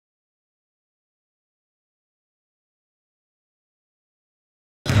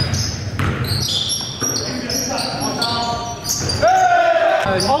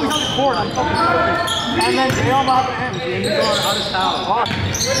court. I'm fucking serious. And then they all off of him. See, he's going out of town. Wow.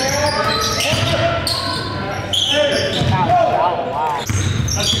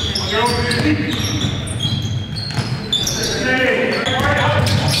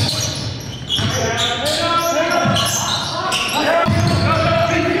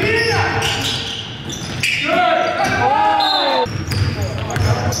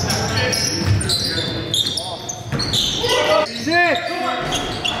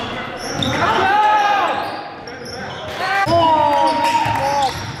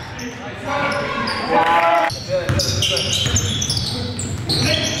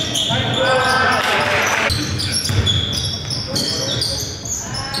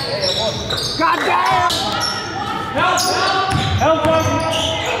 God damn! Help us!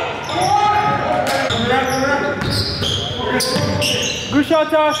 Good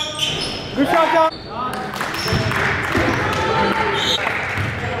shot, Josh. Good shot, Josh.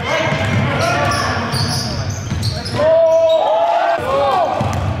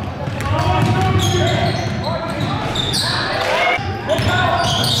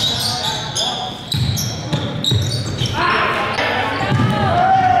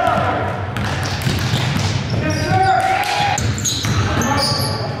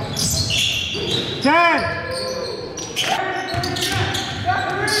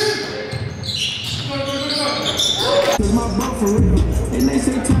 My bro for real. And they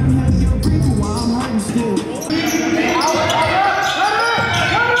say time has your people while I'm hurting still.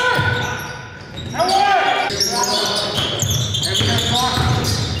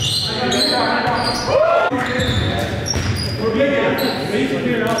 We're big.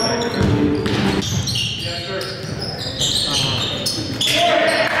 Yes, sir.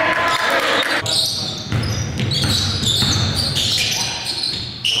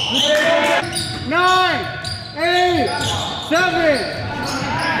 9, 8, 7.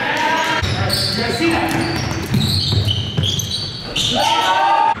 You guys see that?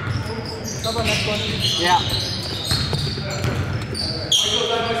 How about next one? Yeah.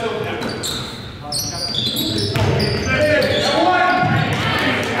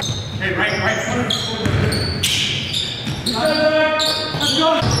 Hey, right. Let's go.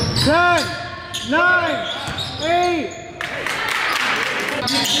 10, 9, 8.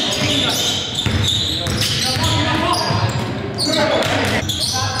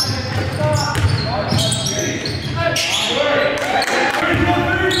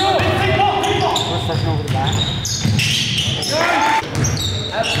 Over the back.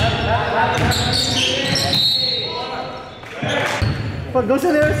 But go to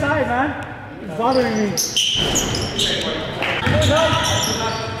the other side, man. It's bothering me.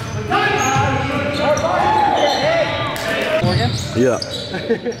 Morgan? Yeah.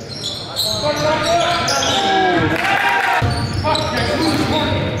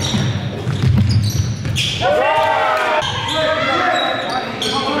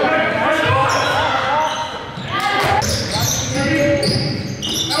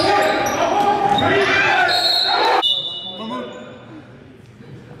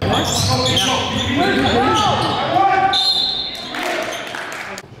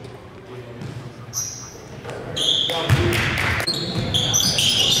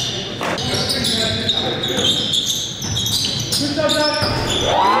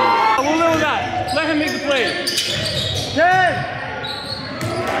 We'll live with that. Let him make the play. 10.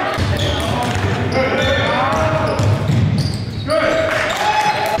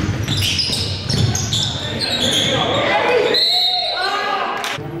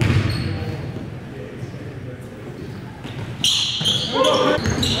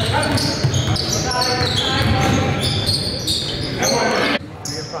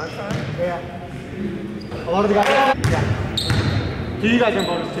 Yeah. A lot of the guys. Yeah. You guys are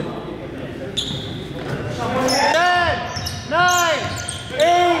bonus too. 10, 9,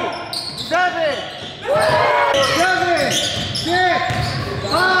 8, 7, 6,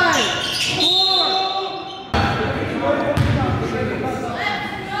 5,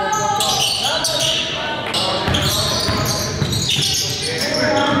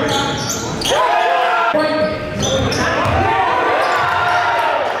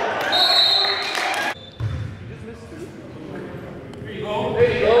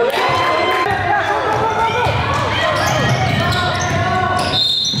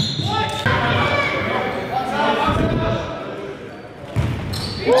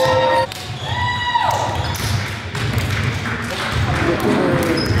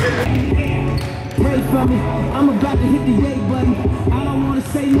 I'm about to hit the yay button. I don't want to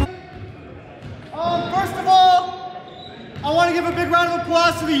say nothing. First of all, I want to give a big round of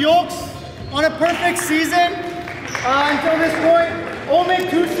applause to the Yolks on a perfect season until this point. Omid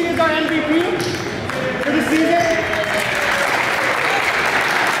Tusi is our MVP for the season.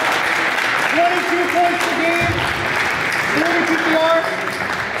 22 points per game. 30 PPR.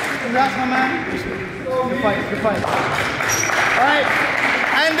 Congrats, my man. Good fight, good fight. All right.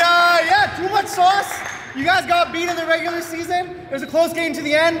 And yeah, too much sauce. You guys got beat in the regular season. It was a close game to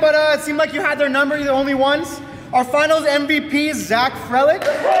the end, but it seemed like you had their number. You're the only ones. Our finals MVP is Zach Frelick.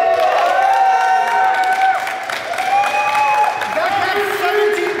 Zach had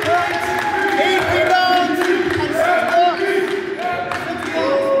 17 points, 8 rebounds, and 6 blocks.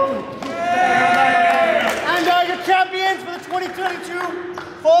 And your champions for the 2022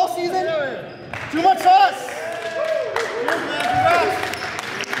 fall season. Too much sauce. Cheers, man. Congrats.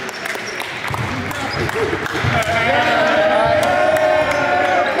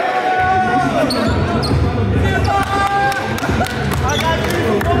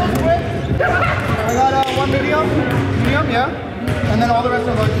 I got one medium, yeah, and then all the rest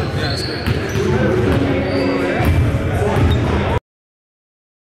are large. Yeah, that's great.